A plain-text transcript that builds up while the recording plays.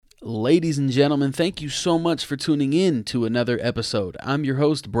Ladies and gentlemen, thank you so much for tuning in to another episode. I'm your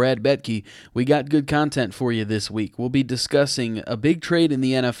host, Brad Betke. We got good content for you this week. We'll be discussing a big trade in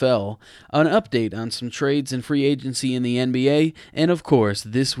the NFL, an update on some trades and free agency in the NBA, and of course,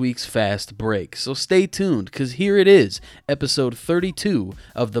 this week's fast break. So stay tuned, because here it is, episode 32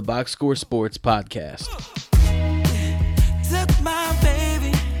 of the Box Score Sports Podcast. Took my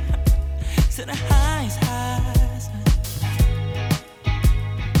baby to the highest highs.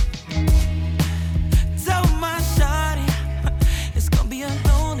 Told my shawty it's gonna be a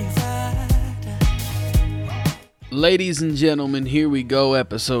lonely ride. Ladies and gentlemen, here we go,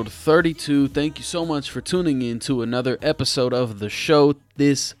 episode 32. Thank you so much for tuning in to another episode of the show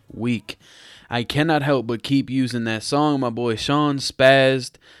this week. I cannot help but keep using that song. My boy Sean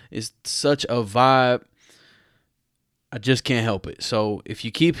spazzed. It's such a vibe. I just can't help it. So if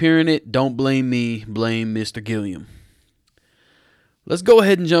you keep hearing it, don't blame me. Blame Mr. Gilliam. Let's go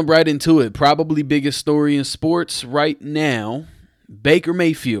ahead and jump right into it. Probably biggest story in sports right now. Baker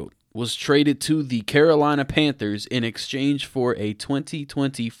Mayfield was traded to the Carolina Panthers in exchange for a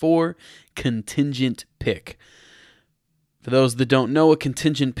 2024 contingent pick. For those that don't know, a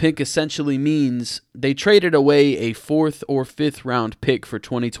contingent pick essentially means they traded away a 4th or 5th round pick for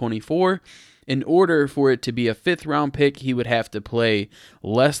 2024. In order for it to be a 5th round pick, he would have to play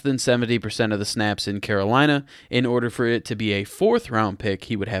less than 70% of the snaps in Carolina. In order for it to be a 4th round pick,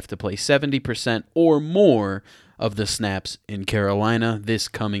 he would have to play 70% or more of the snaps in Carolina this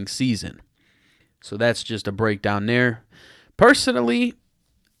coming season. So that's just a breakdown there. Personally,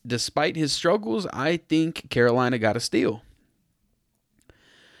 despite his struggles, I think Carolina got a steal.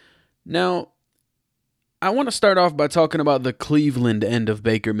 Now, I want to start off by talking about the Cleveland end of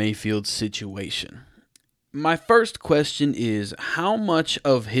Baker Mayfield's situation. My first question is, how much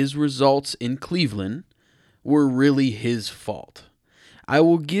of his results in Cleveland were really his fault? I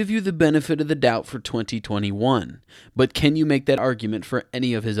will give you the benefit of the doubt for 2021, but can you make that argument for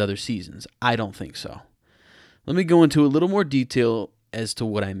any of his other seasons? I don't think so. Let me go into a little more detail as to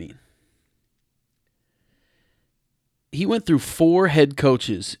what I mean. He went through 4 head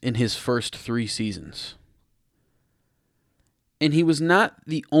coaches in his first 3 seasons. And he was not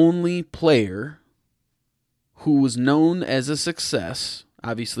the only player who was known as a success.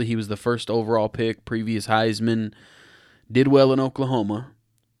 Obviously, he was the first overall pick, previous Heisman, did well in Oklahoma.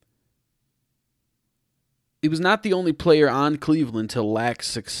 He was not the only player on Cleveland to lack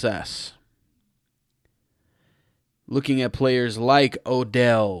success. Looking at players like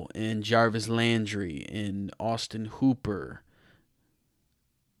Odell and Jarvis Landry and Austin Hooper,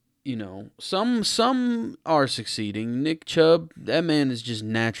 you know, some are succeeding. Nick Chubb, that man is just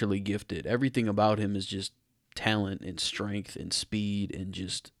naturally gifted. Everything about him is just talent and strength and speed and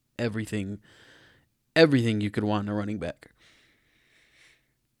just everything you could want in a running back.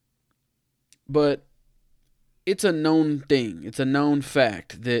 But it's a known thing. It's a known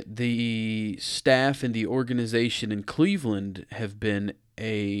fact that the staff and the organization in Cleveland have been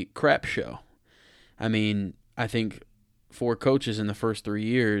a crap show. I mean, I think 4 coaches in the first 3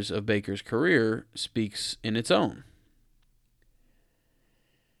 years of Baker's career speaks in its own.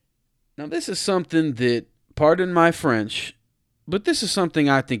 Now, this is something that, pardon my French, but this is something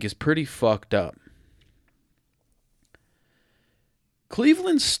I think is pretty fucked up.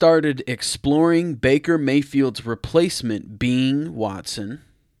 Cleveland started exploring Baker Mayfield's replacement being Watson,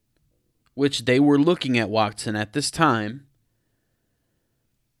 which they were looking at Watson at this time,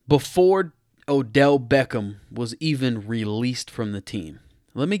 before Odell Beckham was even released from the team.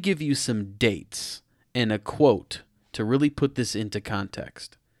 Let me give you some dates and a quote to really put this into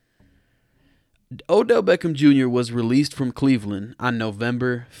context. Odell Beckham Jr. was released from Cleveland on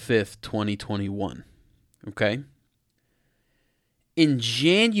November 5th, 2021. Okay? In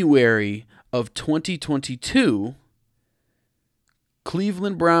January of 2022,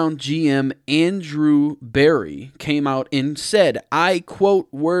 Cleveland Brown GM Andrew Berry came out and said, I quote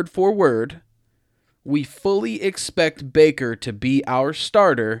word for word, "We fully expect Baker to be our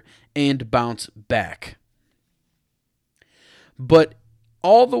starter and bounce back." But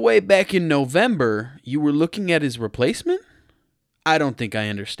all the way back in November, you were looking at his replacement? I don't think I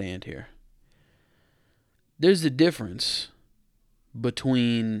understand here. There's a difference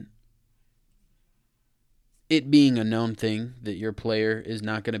between it being a known thing that your player is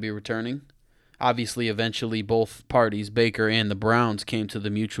not going to be returning. Obviously, eventually, both parties, Baker and the Browns, came to the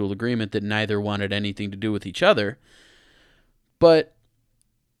mutual agreement that neither wanted anything to do with each other. And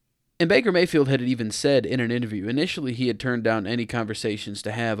Baker Mayfield had even said in an interview, initially he had turned down any conversations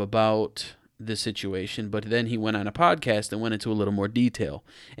to have about the situation, but then he went on a podcast and went into a little more detail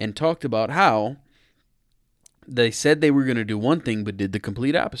and talked about how They said they were going to do one thing but did the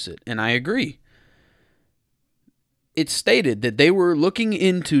complete opposite, and I agree. It stated that they were looking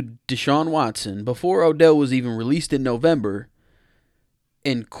into Deshaun Watson before Odell was even released in November,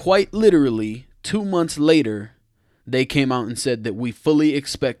 and quite literally 2 months later, they came out and said that we fully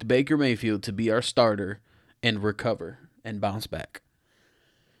expect Baker Mayfield to be our starter and recover and bounce back.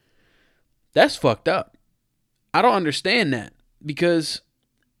 That's fucked up. I don't understand that because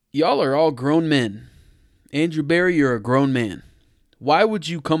y'all are all grown men. Andrew Berry, you're a grown man. Why would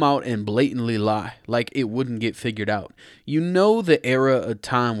you come out and blatantly lie like it wouldn't get figured out? You know the era of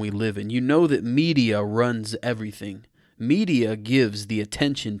time we live in. You know that media runs everything. Media gives the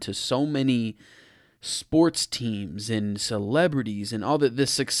attention to so many sports teams and celebrities and all that. The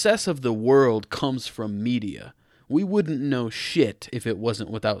success of the world comes from media. We wouldn't know shit if it wasn't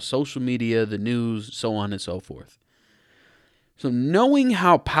without social media, the news, so on and so forth. So knowing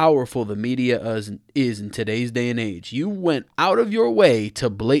how powerful the media is in today's day and age, you went out of your way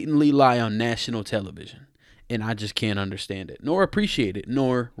to blatantly lie on national television. And I just can't understand it, nor appreciate it,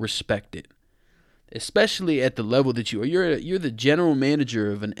 nor respect it. Especially at the level that you are. You're the general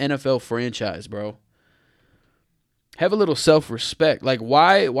manager of an NFL franchise, bro. Have a little self-respect. Like,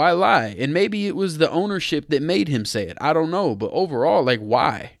 why lie? And maybe it was the ownership that made him say it. I don't know. But overall, like,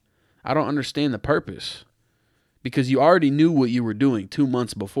 why? I don't understand the purpose. Because you already knew what you were doing 2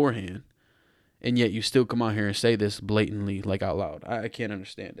 months beforehand. And yet you still come out here and say this blatantly, like out loud. I can't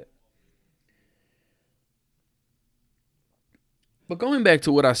understand it. But going back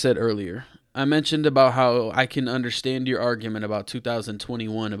to what I said earlier, I mentioned about how I can understand your argument about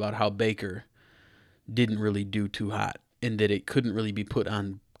 2021, about how Baker didn't really do too hot and that it couldn't really be put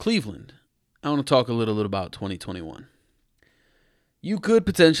on Cleveland. I want to talk a little about 2021. You could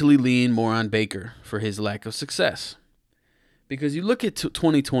potentially lean more on Baker for his lack of success. Because you look at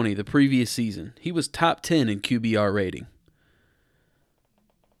 2020, the previous season, he was top 10 in QBR rating.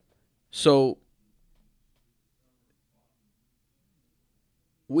 So,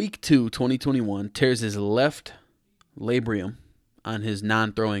 week 2, 2021, tears his left labrum on his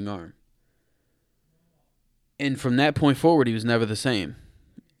non-throwing arm. And from that point forward, he was never the same.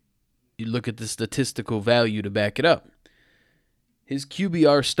 You look at the statistical value to back it up. His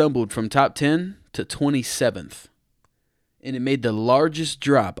QBR stumbled from top 10 to 27th. And it made the largest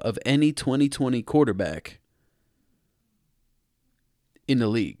drop of any 2020 quarterback in the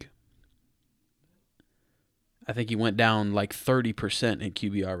league. I think he went down like 30% in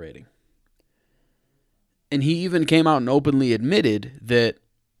QBR rating. And he even came out and openly admitted that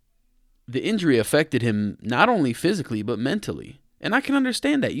the injury affected him not only physically, but mentally. And I can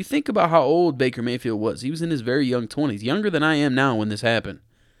understand that. You think about how old Baker Mayfield was. He was in his very young 20s, younger than I am now when this happened.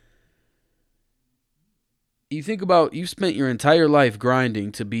 You think about, you spent your entire life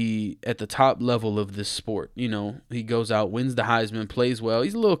grinding to be at the top level of this sport. You know, he goes out, wins the Heisman, plays well.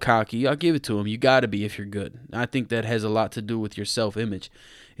 He's a little cocky. I'll give it to him. You got to be if you're good. I think that has a lot to do with your self-image.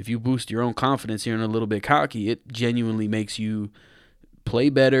 If you boost your own confidence, you're a little bit cocky, it genuinely makes you play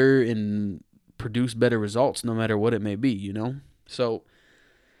better and produce better results no matter what it may be, you know? So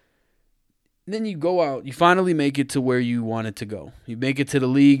then you go out, you finally make it to where you wanted to go. You make it to the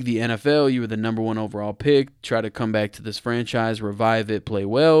league, the NFL, you were the number 1 overall pick, try to come back to this franchise, revive it, play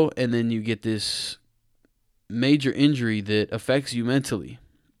well, and then you get this major injury that affects you mentally.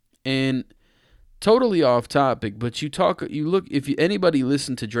 And totally off topic, but anybody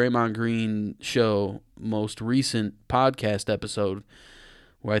listened to Draymond Green show most recent podcast episode,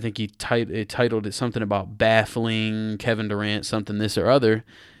 where I think he titled it something about baffling Kevin Durant, something this or other.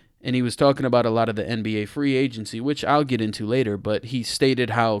 And he was talking about a lot of the NBA free agency, which I'll get into later. But he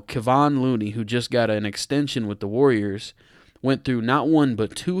stated how Kevon Looney, who just got an extension with the Warriors, went through not 1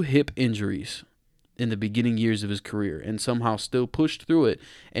 but 2 hip injuries in the beginning years of his career and somehow still pushed through it.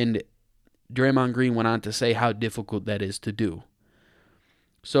 And Draymond Green went on to say how difficult that is to do.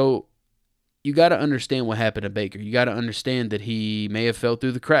 So you got to understand what happened to Baker. You got to understand that he may have fell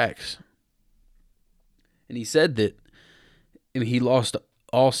through the cracks. And he said that he lost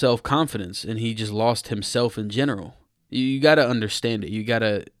all self-confidence and he just lost himself in general. You got to understand it. You got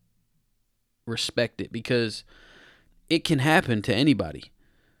to respect it because it can happen to anybody.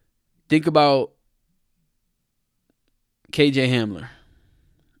 Think about KJ Hamler.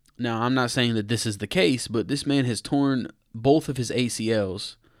 Now, I'm not saying that this is the case, but this man has torn both of his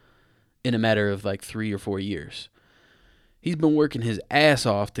ACLs in a matter of like 3 or 4 years. He's been working his ass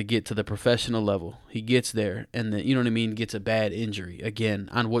off to get to the professional level. He gets there and then, you know what I mean, gets a bad injury again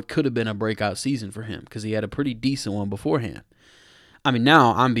on what could have been a breakout season for him because he had a pretty decent one beforehand. I mean,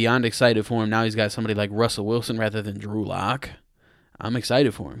 now I'm beyond excited for him. Now he's got somebody like Russell Wilson rather than Drew Lock. I'm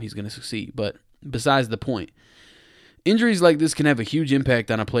excited for him. He's going to succeed. But besides the point. Injuries like this can have a huge impact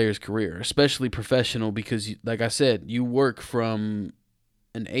on a player's career, especially professional, because, like I said, you work from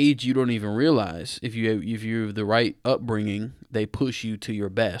an age you don't even realize. If you have the right upbringing, they push you to your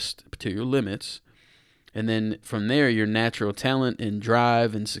best, to your limits. And then from there, your natural talent and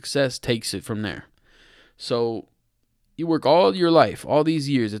drive and success takes it from there. So you work all your life, all these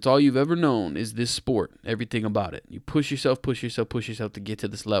years. It's all you've ever known is this sport, everything about it. You push yourself to get to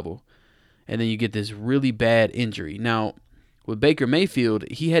this level. And then you get this really bad injury. Now, with Baker Mayfield,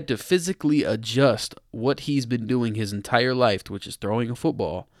 he had to physically adjust what he's been doing his entire life, which is throwing a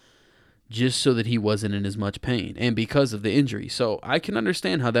football, just so that he wasn't in as much pain, and because of the injury. So I can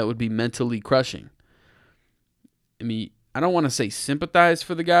understand how that would be mentally crushing. I mean, I don't want to say sympathize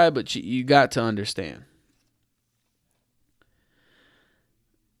for the guy, but you got to understand.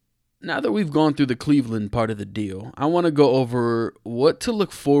 Now that we've gone through the Cleveland part of the deal, I want to go over what to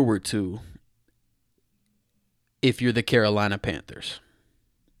look forward to if you're the Carolina Panthers.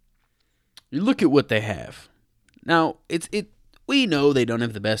 You look at what they have. Now, we know they don't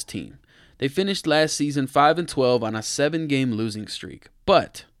have the best team. They finished last season 5-12 on a 7-game losing streak.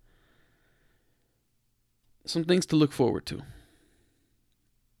 But some things to look forward to.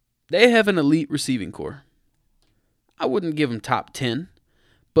 They have an elite receiving core. I wouldn't give them top 10,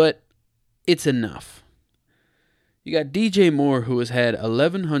 but it's enough. You got DJ Moore, who has had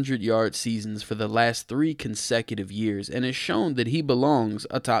 1,100-yard seasons for the last 3 consecutive years and has shown that he belongs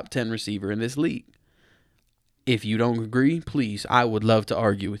a top 10 receiver in this league. If you don't agree, please, I would love to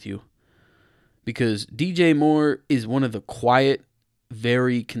argue with you. Because DJ Moore is one of the quiet,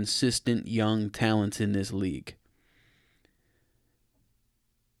 very consistent young talents in this league.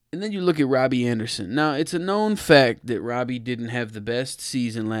 And then you look at Robbie Anderson. Now, it's a known fact that Robbie didn't have the best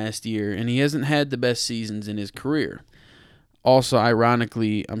season last year, and he hasn't had the best seasons in his career. Also,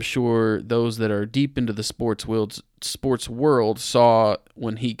 ironically, I'm sure those that are deep into the sports world saw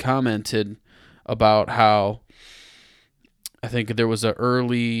when he commented about how I think there was an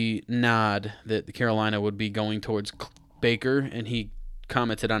early nod that the Carolina would be going towards Baker, and he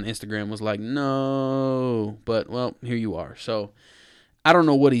commented on Instagram, was like, no, but, well, here you are. So I don't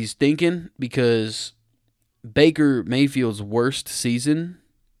know what he's thinking, because Baker Mayfield's worst season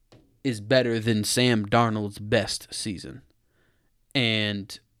is better than Sam Darnold's best season.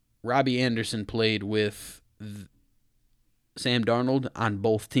 And Robbie Anderson played with Sam Darnold on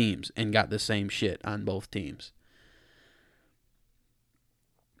both teams and got the same shit on both teams.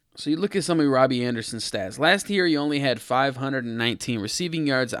 So you look at some of Robbie Anderson's stats. Last year, he only had 519 receiving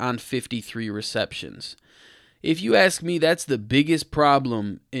yards on 53 receptions. If you ask me, that's the biggest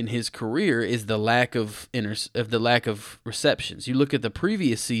problem in his career is the lack of receptions. You look at the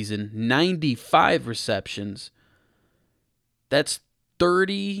previous season, 95 receptions. That's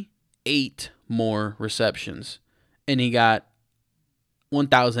 38 more receptions, and he got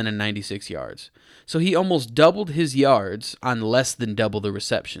 1,096 yards. So he almost doubled his yards on less than double the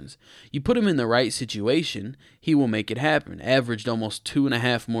receptions. You put him in the right situation, he will make it happen. Averaged almost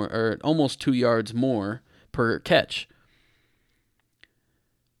 2.5 more, or almost 2 yards more per catch.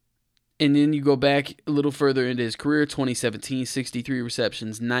 And then you go back a little further into his career, 2017, 63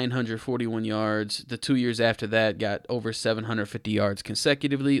 receptions, 941 yards. The 2 years after that got over 750 yards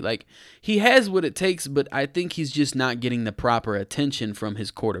consecutively. Like, he has what it takes, but I think he's just not getting the proper attention from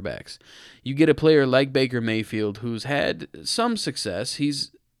his quarterbacks. You get a player like Baker Mayfield, who's had some success.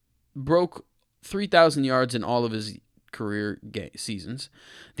 He's broke 3,000 yards in all of his career seasons.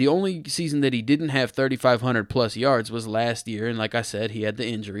 The only season that he didn't have 3,500 plus yards was last year, and like I said, he had the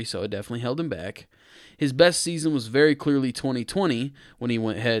injury, so it definitely held him back. His best season was very clearly 2020 when he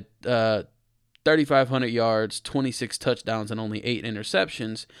had 3,500 yards, 26 touchdowns, and only 8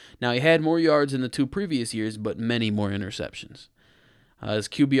 interceptions. Now, he had more yards in the 2 previous years, but many more interceptions. His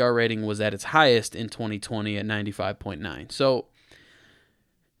QBR rating was at its highest in 2020 at 95.9. So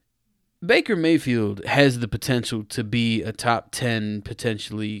Baker Mayfield has the potential to be a top 10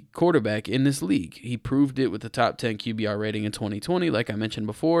 potentially quarterback in this league. He proved it with the top 10 QBR rating in 2020, like I mentioned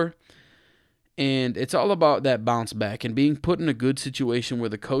before. And it's all about that bounce back and being put in a good situation where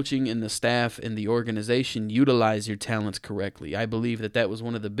the coaching and the staff and the organization utilize your talents correctly. I believe that was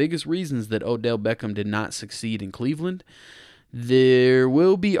one of the biggest reasons that Odell Beckham did not succeed in Cleveland. There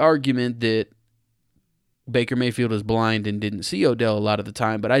will be argument that Baker Mayfield is blind and didn't see Odell a lot of the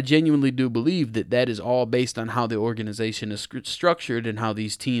time, but I genuinely do believe that is all based on how the organization is structured and how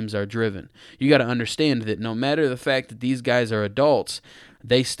these teams are driven. You got to understand that no matter the fact that these guys are adults,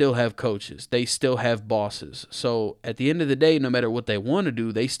 they still have coaches. They still have bosses. So at the end of the day, no matter what they want to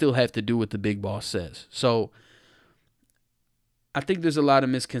do, they still have to do what the big boss says. So I think there's a lot of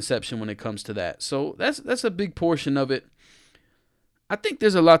misconception when it comes to that. So that's a big portion of it. I think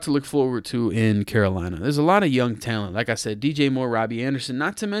there's a lot to look forward to in Carolina. There's a lot of young talent. Like I said, DJ Moore, Robbie Anderson.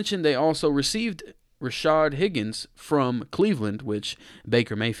 Not to mention they also received Rashard Higgins from Cleveland, which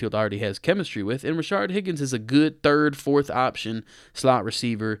Baker Mayfield already has chemistry with. And Rashard Higgins is a good third, fourth option slot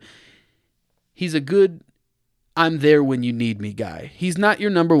receiver. He's a good I'm there when you need me guy. He's not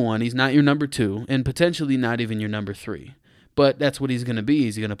your number one. He's not your number two, and potentially not even your number three. But that's what he's going to be.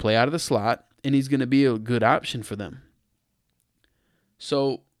 He's going to play out of the slot, and he's going to be a good option for them.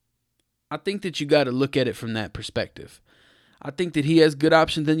 So I think that you got to look at it from that perspective. I think that he has good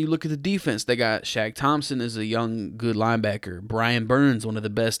options. Then you look at the defense. They got Shaq Thompson as a young, good linebacker. Brian Burns, one of the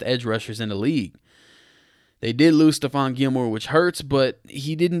best edge rushers in the league. They did lose Stephon Gilmore, which hurts, but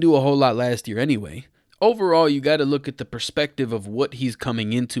he didn't do a whole lot last year anyway. Overall, you got to look at the perspective of what he's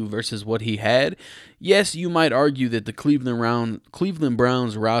coming into versus what he had. Yes, you might argue that the Cleveland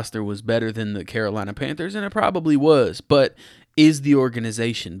Browns roster was better than the Carolina Panthers, and it probably was. But is the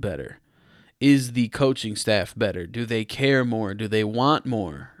organization better? Is the coaching staff better? Do they care more? Do they want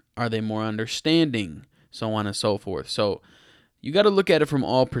more? Are they more understanding? So on and so forth. So you got to look at it from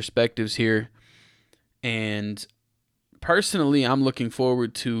all perspectives here. And personally, I'm looking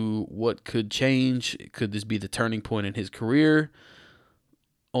forward to what could change. Could this be the turning point in his career?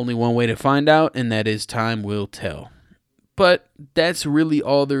 Only one way to find out, and that is time will tell. But that's really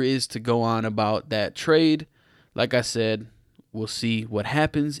all there is to go on about that trade. Like I said, we'll see what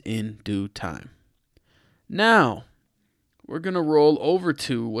happens in due time. Now, we're going to roll over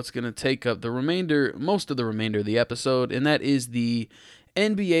to what's going to take up most of the remainder of the episode, and that is the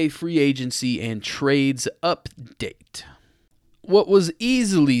NBA free agency and trades update. What was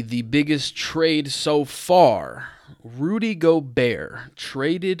easily the biggest trade so far, Rudy Gobert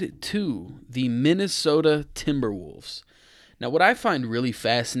traded to the Minnesota Timberwolves. Now, what I find really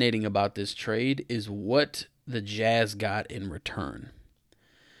fascinating about this trade is what the Jazz got in return.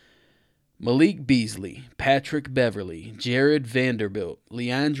 Malik Beasley, Patrick Beverley, Jared Vanderbilt,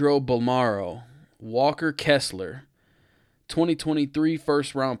 Leandro Bolmaro, Walker Kessler, 2023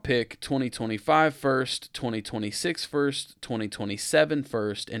 first-round pick, 2025 first, 2026 first, 2027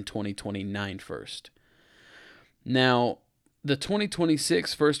 first, and 2029 first. Now, the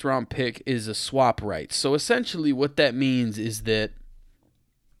 2026 first-round pick is a swap right. So essentially what that means is that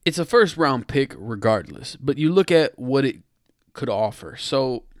it's a first-round pick regardless, but you look at what it could offer.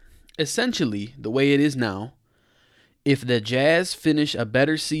 So essentially, the way it is now, if the Jazz finish a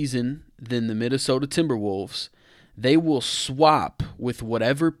better season than the Minnesota Timberwolves, they will swap with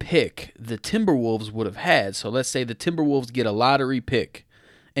whatever pick the Timberwolves would have had. So let's say the Timberwolves get a lottery pick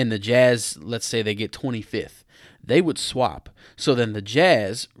and the Jazz, let's say they get 25th. They would swap. So then the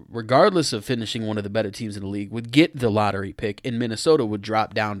Jazz, regardless of finishing one of the better teams in the league, would get the lottery pick and Minnesota would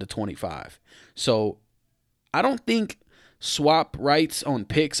drop down to 25. So I don't think swap rights on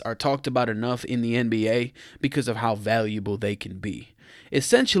picks are talked about enough in the NBA because of how valuable they can be.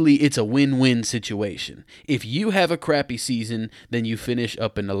 Essentially, it's a win-win situation. If you have a crappy season, then you finish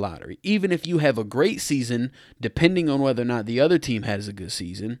up in the lottery. Even if you have a great season, depending on whether or not the other team has a good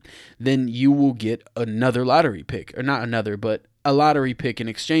season, then you will get another lottery pick. Or not another, but a lottery pick in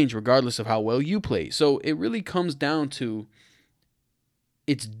exchange, regardless of how well you play. So it really comes down to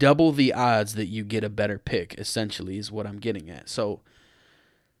it's double the odds that you get a better pick, essentially, is what I'm getting at. So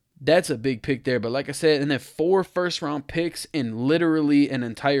that's a big pick there. But like I said, and then 4 first-round picks and literally an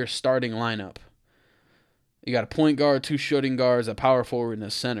entire starting lineup. You got a point guard, 2 shooting guards, a power forward, and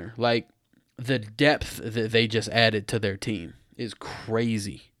a center. Like, the depth that they just added to their team is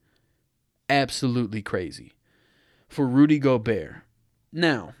crazy. Absolutely crazy. For Rudy Gobert.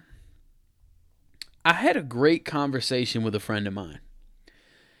 Now, I had a great conversation with a friend of mine.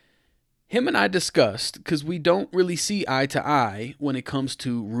 Him and I discussed, because we don't really see eye to eye when it comes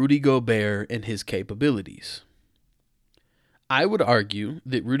to Rudy Gobert and his capabilities. I would argue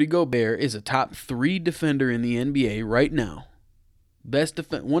that Rudy Gobert is a top 3 defender in the NBA right now.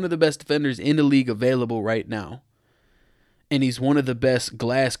 One of the best defenders in the league available right now. And he's one of the best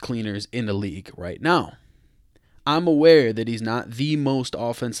glass cleaners in the league right now. I'm aware that he's not the most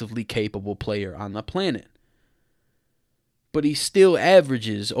offensively capable player on the planet. But he still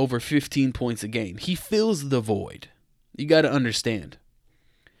averages over 15 points a game. He fills the void. You got to understand.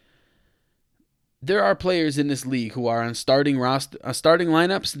 There are players in this league who are on starting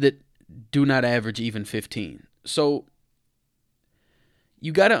lineups that do not average even 15. So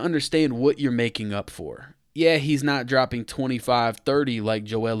you got to understand what you're making up for. Yeah, he's not dropping 25, 30 like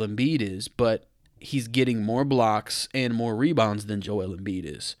Joel Embiid is, but he's getting more blocks and more rebounds than Joel Embiid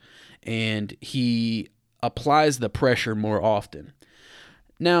is. And he applies the pressure more often.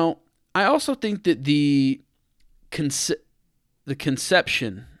 Now, I also think that the conception,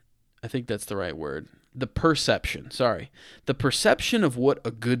 I think that's the right word, the perception of what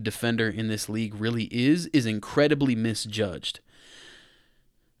a good defender in this league really is incredibly misjudged.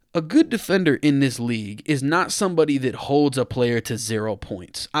 A good defender in this league is not somebody that holds a player to 0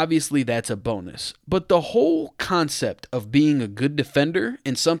 points. Obviously, that's a bonus. But the whole concept of being a good defender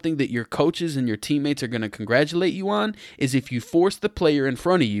and something that your coaches and your teammates are going to congratulate you on is if you force the player in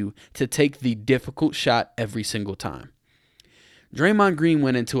front of you to take the difficult shot every single time. Draymond Green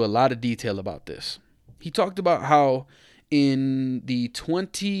went into a lot of detail about this. He talked about how in the I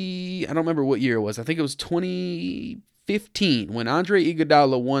don't remember what year it was. I think it was 2015 when Andre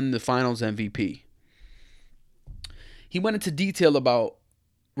Iguodala won the Finals MVP. He went into detail about,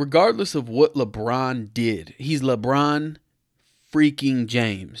 regardless of what LeBron did, he's LeBron freaking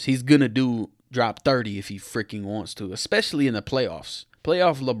James. He's going to drop 30 if he freaking wants to, especially in the playoffs.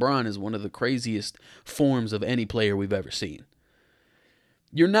 Playoff LeBron is one of the craziest forms of any player we've ever seen.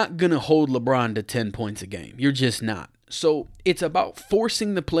 You're not going to hold LeBron to 10 points a game. You're just not. So it's about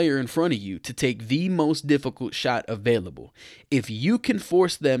forcing the player in front of you to take the most difficult shot available. If you can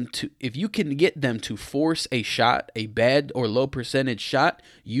get them to force a shot, a bad or low percentage shot,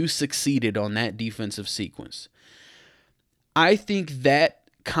 you succeeded on that defensive sequence. I think that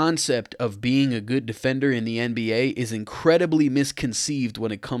concept of being a good defender in the NBA is incredibly misconceived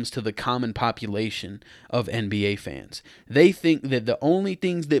when it comes to the common population of NBA fans. They think that the only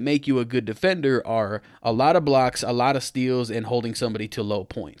things that make you a good defender are a lot of blocks, a lot of steals, and holding somebody to low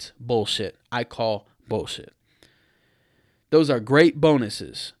points. Bullshit. I call bullshit. Those are great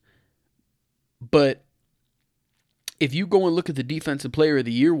bonuses. But if you go and look at the Defensive Player of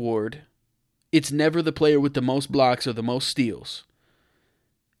the Year award, it's never the player with the most blocks or the most steals.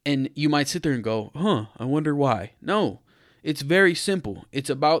 And you might sit there and go, I wonder why. No, it's very simple.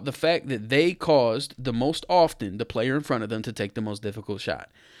 It's about the fact that they caused the most often the player in front of them to take the most difficult shot.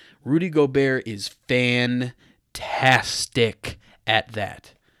 Rudy Gobert is fantastic at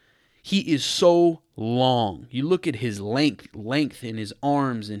that. He is so long. You look at his length in his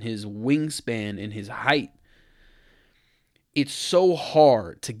arms and his wingspan and his height. It's so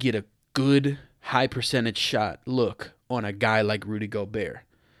hard to get a good high percentage shot look on a guy like Rudy Gobert.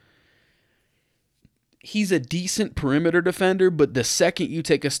 He's a decent perimeter defender, but the second you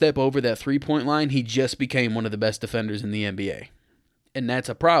take a step over that three-point line, he just became one of the best defenders in the NBA. And that's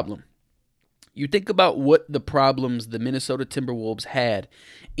a problem. You think about what the problems the Minnesota Timberwolves had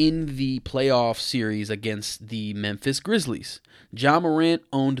in the playoff series against the Memphis Grizzlies. Ja Morant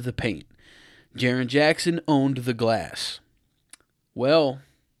owned the paint. Jaren Jackson owned the glass. Well,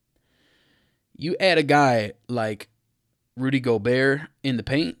 you add a guy like Rudy Gobert in the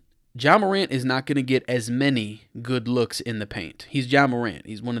paint, Ja Morant is not going to get as many good looks in the paint. He's Ja Morant.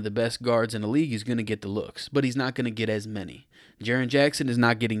 He's one of the best guards in the league. He's going to get the looks, but he's not going to get as many. Jaren Jackson is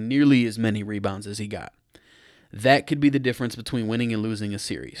not getting nearly as many rebounds as he got. That could be the difference between winning and losing a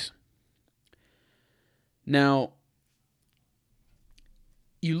series. Now,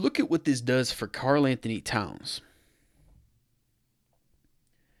 you look at what this does for Karl-Anthony Towns.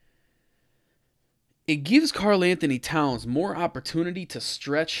 It gives Karl-Anthony Towns more opportunity to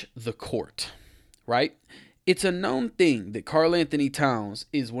stretch the court, right? It's a known thing that Karl-Anthony Towns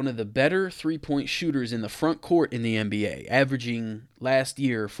is one of the better three-point shooters in the front court in the NBA, averaging last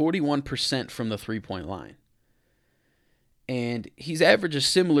year 41% from the three-point line. And he's averaged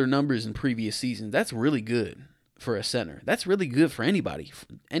similar numbers in previous seasons. That's really good for a center. That's really good for anybody.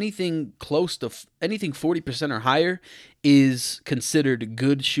 Anything 40% or higher is considered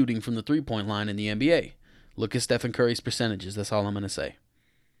good shooting from the three-point line in the NBA. Look at Stephen Curry's percentages. That's all I'm going to say.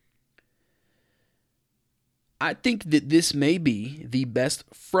 I think that this may be the best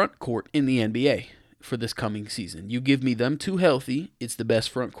front court in the NBA for this coming season. You give me them two healthy, it's the best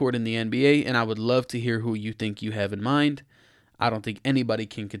front court in the NBA, and I would love to hear who you think you have in mind. I don't think anybody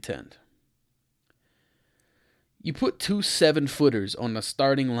can contend. You put two 7-footers on the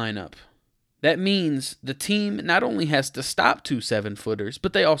starting lineup. That means the team not only has to stop two 7-footers,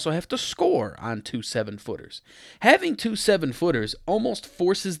 but they also have to score on two 7-footers. Having two 7-footers almost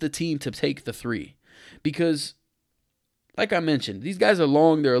forces the team to take the three. Because, like I mentioned, these guys are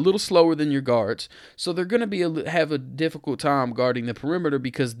long, they're a little slower than your guards, so they're going to have a difficult time guarding the perimeter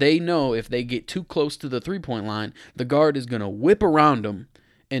because they know if they get too close to the three-point line, the guard is going to whip around them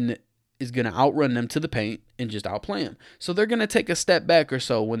and is going to outrun them to the paint and just outplay them. So they're going to take a step back or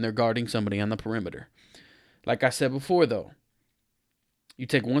so when they're guarding somebody on the perimeter. Like I said before, though, you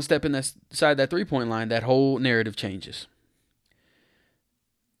take one step inside that three-point line, that whole narrative changes.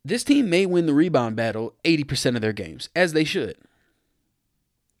 This team may win the rebound battle 80% of their games, as they should.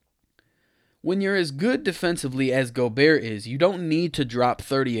 When you're as good defensively as Gobert is, you don't need to drop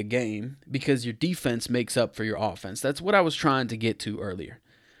 30 a game because your defense makes up for your offense. That's what I was trying to get to earlier.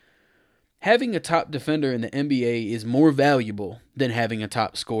 Having a top defender in the NBA is more valuable than having a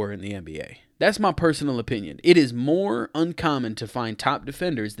top scorer in the NBA. That's my personal opinion. It is more uncommon to find top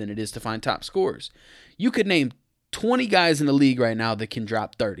defenders than it is to find top scorers. You could name 20 guys in the league right now that can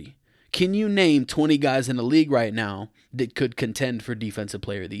drop 30. Can you name 20 guys in the league right now that could contend for Defensive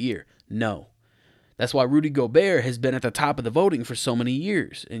Player of the Year? No. That's why Rudy Gobert has been at the top of the voting for so many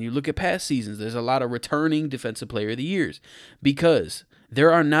years. And you look at past seasons, there's a lot of returning Defensive Player of the Years because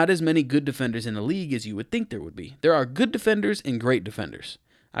there are not as many good defenders in the league as you would think there would be. There are good defenders and great defenders.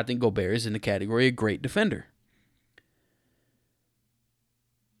 I think Gobert is in the category of great defender.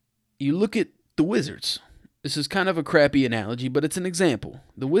 You look at the Wizards. This is kind of a crappy analogy, but it's an example.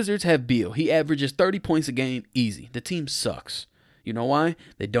 The Wizards have Beal. He averages 30 points a game easy. The team sucks. You know why?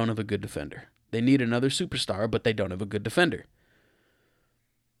 They don't have a good defender. They need another superstar, but they don't have a good defender.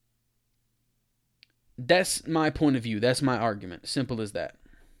 That's my point of view. That's my argument. Simple as that.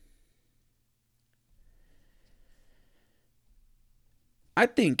 I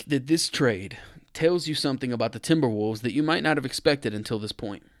think that this trade tells you something about the Timberwolves that you might not have expected until this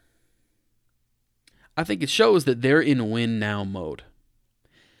point. I think it shows that they're in win now mode.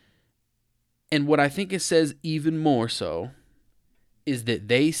 And what I think it says even more so is that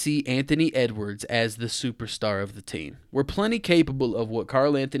they see Anthony Edwards as the superstar of the team. We're plenty capable of what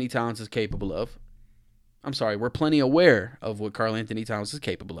Karl Anthony Towns is capable of. We're plenty aware of what Karl Anthony Towns is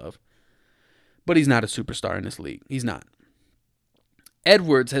capable of. But he's not a superstar in this league. He's not.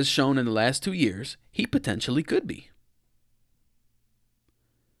 Edwards has shown in the last 2 years he potentially could be.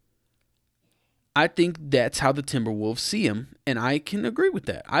 I think that's how the Timberwolves see him, and I can agree with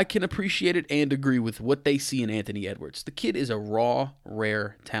that. I can appreciate it and agree with what they see in Anthony Edwards. The kid is a raw,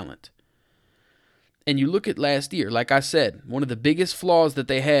 rare talent. And you look at last year, like I said, one of the biggest flaws that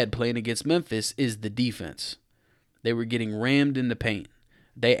they had playing against Memphis is the defense. They were getting rammed in the paint.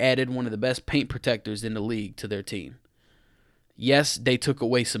 They added one of the best paint protectors in the league to their team. Yes, they took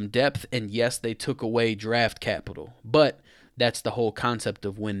away some depth, and yes, they took away draft capital. But that's the whole concept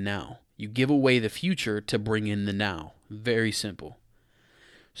of win now. You give away the future to bring in the now. Very simple.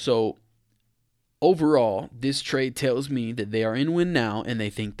 So, overall, this trade tells me that they are in win now, and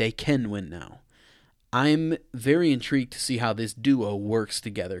they think they can win now. I'm very intrigued to see how this duo works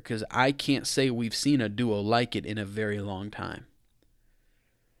together, because I can't say we've seen a duo like it in a very long time.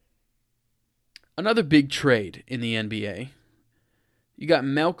 Another big trade in the NBA. You got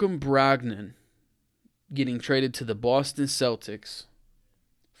Malcolm Brogdon getting traded to the Boston Celtics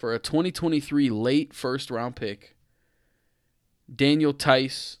for a 2023 late first-round pick, Daniel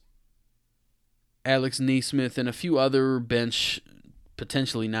Tice, Alex Neesmith, and a few other bench,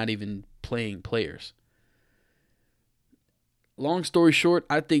 potentially not even playing players. Long story short,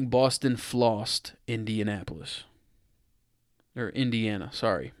 I think Boston flossed Indiana,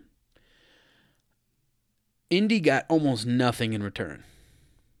 sorry. Indy got almost nothing in return.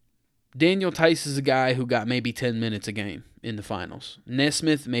 Daniel Tice is a guy who got maybe 10 minutes a game in the finals.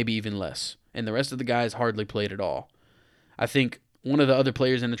 Nesmith, maybe even less. And the rest of the guys hardly played at all. I think one of the other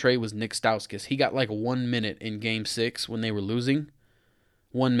players in the trade was Nick Stauskas. He got like 1 minute in Game 6 when they were losing.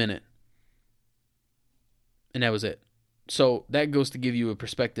 1 minute. And that was it. So that goes to give you a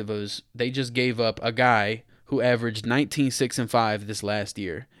perspective of they just gave up a guy who averaged 19, 6, and 5 this last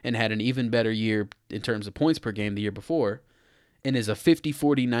year and had an even better year in terms of points per game the year before, and is a 50,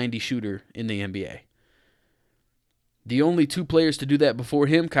 40, 90 shooter in the NBA. The only two players to do that before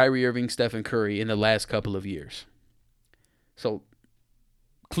him, Kyrie Irving, Stephen Curry, in the last couple of years. So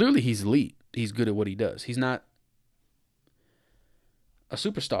clearly he's elite. He's good at what he does. He's not a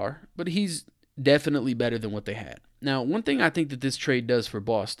superstar, but he's definitely better than what they had. Now, one thing I think that this trade does for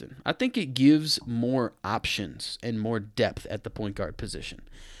Boston, I think it gives more options and more depth at the point guard position.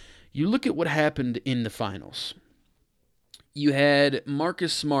 You look at what happened in the finals. You had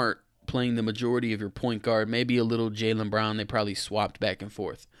Marcus Smart playing the majority of your point guard, maybe a little Jaylen Brown. They probably swapped back and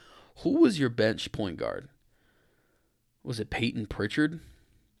forth. Who was your bench point guard? Was it Peyton Pritchard?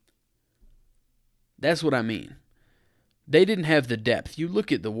 That's what I mean. They didn't have the depth. You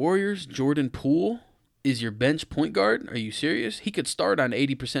look at the Warriors, Jordan Poole is your bench point guard. Are you serious? He could start on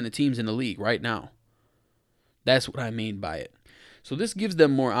 80% of teams in the league right now. That's what I mean by it. So this gives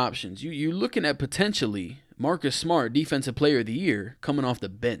them more options. You're looking at potentially Marcus Smart, Defensive Player of the Year, coming off the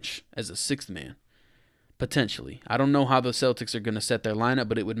bench as a sixth man. Potentially. I don't know how the Celtics are going to set their lineup,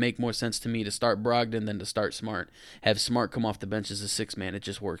 but it would make more sense to me to start Brogdon than to start Smart. Have Smart come off the bench as a six man. It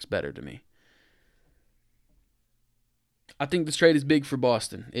just works better to me. I think this trade is big for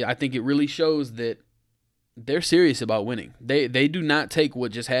Boston. I think it really shows that they're serious about winning. They do not take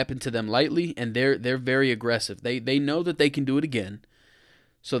what just happened to them lightly, and they're very aggressive. They know that they can do it again.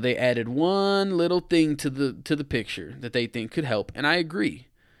 So they added one little thing to the picture that they think could help, and I agree.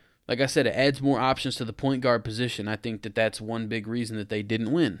 Like I said, it adds more options to the point guard position. I think that that's one big reason that they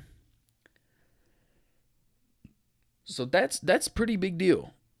didn't win. So that's pretty big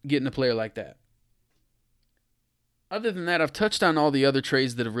deal, getting a player like that. Other than that, I've touched on all the other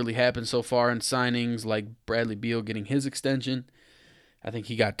trades that have really happened so far and signings, like Bradley Beal getting his extension. I think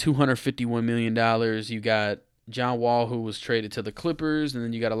he got $251 million. You got John Wall, who was traded to the Clippers, and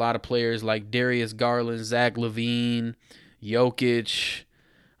then you got a lot of players like Darius Garland, Zach LaVine, Jokic,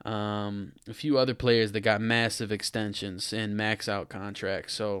 a few other players that got massive extensions and max out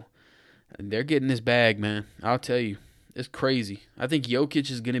contracts. So they're getting this bag, man. I'll tell you, it's crazy. I think Jokic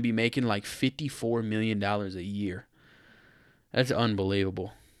is going to be making like $54 million a year. That's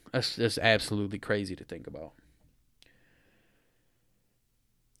unbelievable. That's just absolutely crazy to think about.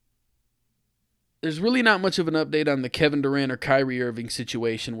 There's really not much of an update on the Kevin Durant or Kyrie Irving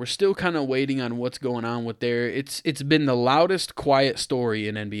situation. We're still kind of waiting on what's going on with there. It's been the loudest quiet story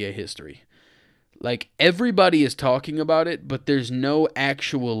in NBA history. Like, everybody is talking about it, but there's no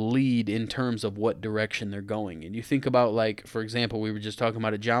actual lead in terms of what direction they're going. And you think about, like, for example, we were just talking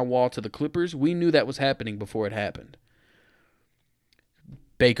about a John Wall to the Clippers. We knew that was happening before it happened.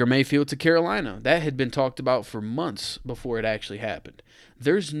 Baker Mayfield to Carolina. That had been talked about for months before it actually happened.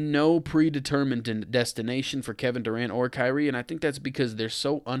 There's no predetermined destination for Kevin Durant or Kyrie, and I think that's because they're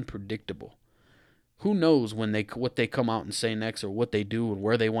so unpredictable. Who knows what they come out and say next, or what they do and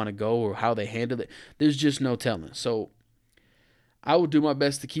where they want to go or how they handle it. There's just no telling. So I will do my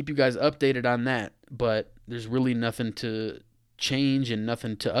best to keep you guys updated on that, but there's really nothing to change and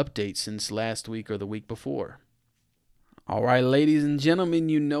nothing to update since last week or the week before. All right, ladies and gentlemen,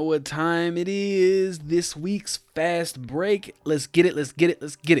 you know what time it is. This week's Fast Break. Let's get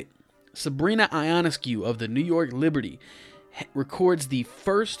it. Sabrina Ionescu of the New York Liberty records the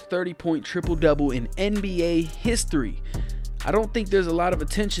first 30-point triple-double in NBA history. I don't think there's a lot of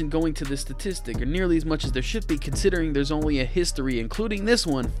attention going to this statistic, or nearly as much as there should be, considering there's only a history, including this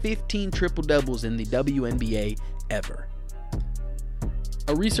one, 15 triple-doubles in the WNBA ever.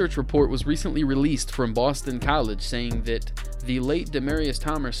 A research report was recently released from Boston College saying that the late Demaryius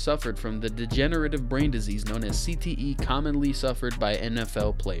Thomas suffered from the degenerative brain disease known as CTE, commonly suffered by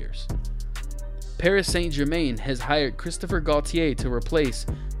NFL players. Paris Saint-Germain has hired Christopher Gaultier to replace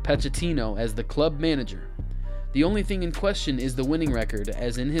Pochettino as the club manager. The only thing in question is the winning record,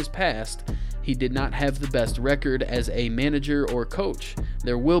 as in his past, he did not have the best record as a manager or coach.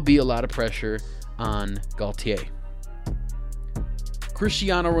 There will be a lot of pressure on Gaultier.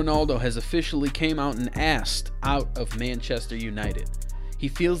 Cristiano Ronaldo has officially came out and asked out of Manchester United. He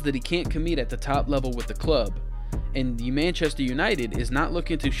feels that he can't compete at the top level with the club, and the Manchester United is not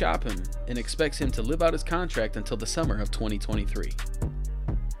looking to shop him and expects him to live out his contract until the summer of 2023.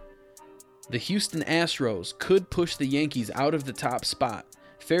 The Houston Astros could push the Yankees out of the top spot,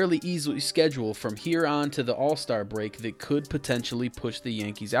 fairly easily scheduled from here on to the All-Star break that could potentially push the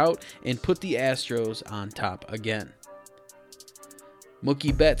Yankees out and put the Astros on top again.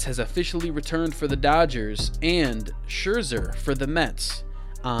 Mookie Betts has officially returned for the Dodgers and Scherzer for the Mets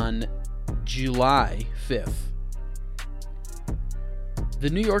on July 5th.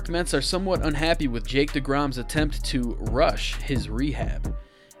 The New York Mets are somewhat unhappy with Jake DeGrom's attempt to rush his rehab.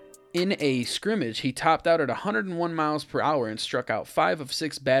 In a scrimmage, he topped out at 101 miles per hour and struck out 5 of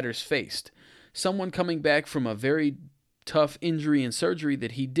 6 batters faced. Someone coming back from a very tough injury and surgery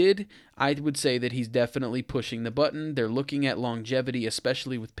that he did, I would say that he's definitely pushing the button. They're looking at longevity,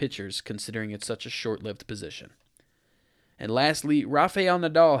 especially with pitchers, considering it's such a short-lived position. And lastly, Rafael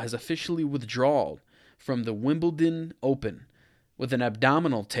Nadal has officially withdrawn from the Wimbledon Open with an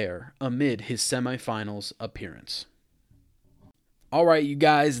abdominal tear amid his semifinals appearance. All right, you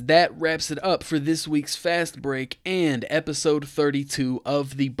guys, that wraps it up for this week's Fast Break and episode 32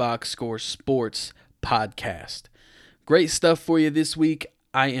 of the Box Score Sports podcast. Great stuff for you this week.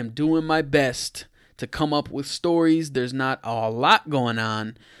 I am doing my best to come up with stories. There's not a lot going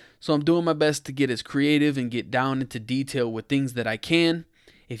on, so I'm doing my best to get as creative and get down into detail with things that I can.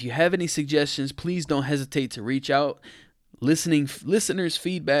 If you have any suggestions, please don't hesitate to reach out. Listeners'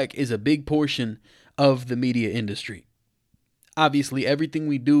 feedback is a big portion of the media industry. Obviously, everything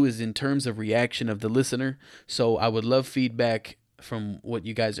we do is in terms of reaction of the listener, so I would love feedback from what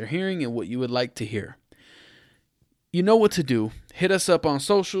you guys are hearing and what you would like to hear. You know what to do. Hit us up on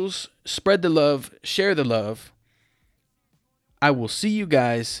socials. Spread the love. Share the love. I will see you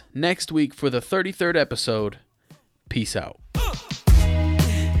guys next week for the 33rd episode. Peace out. Took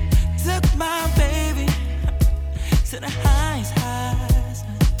my baby to the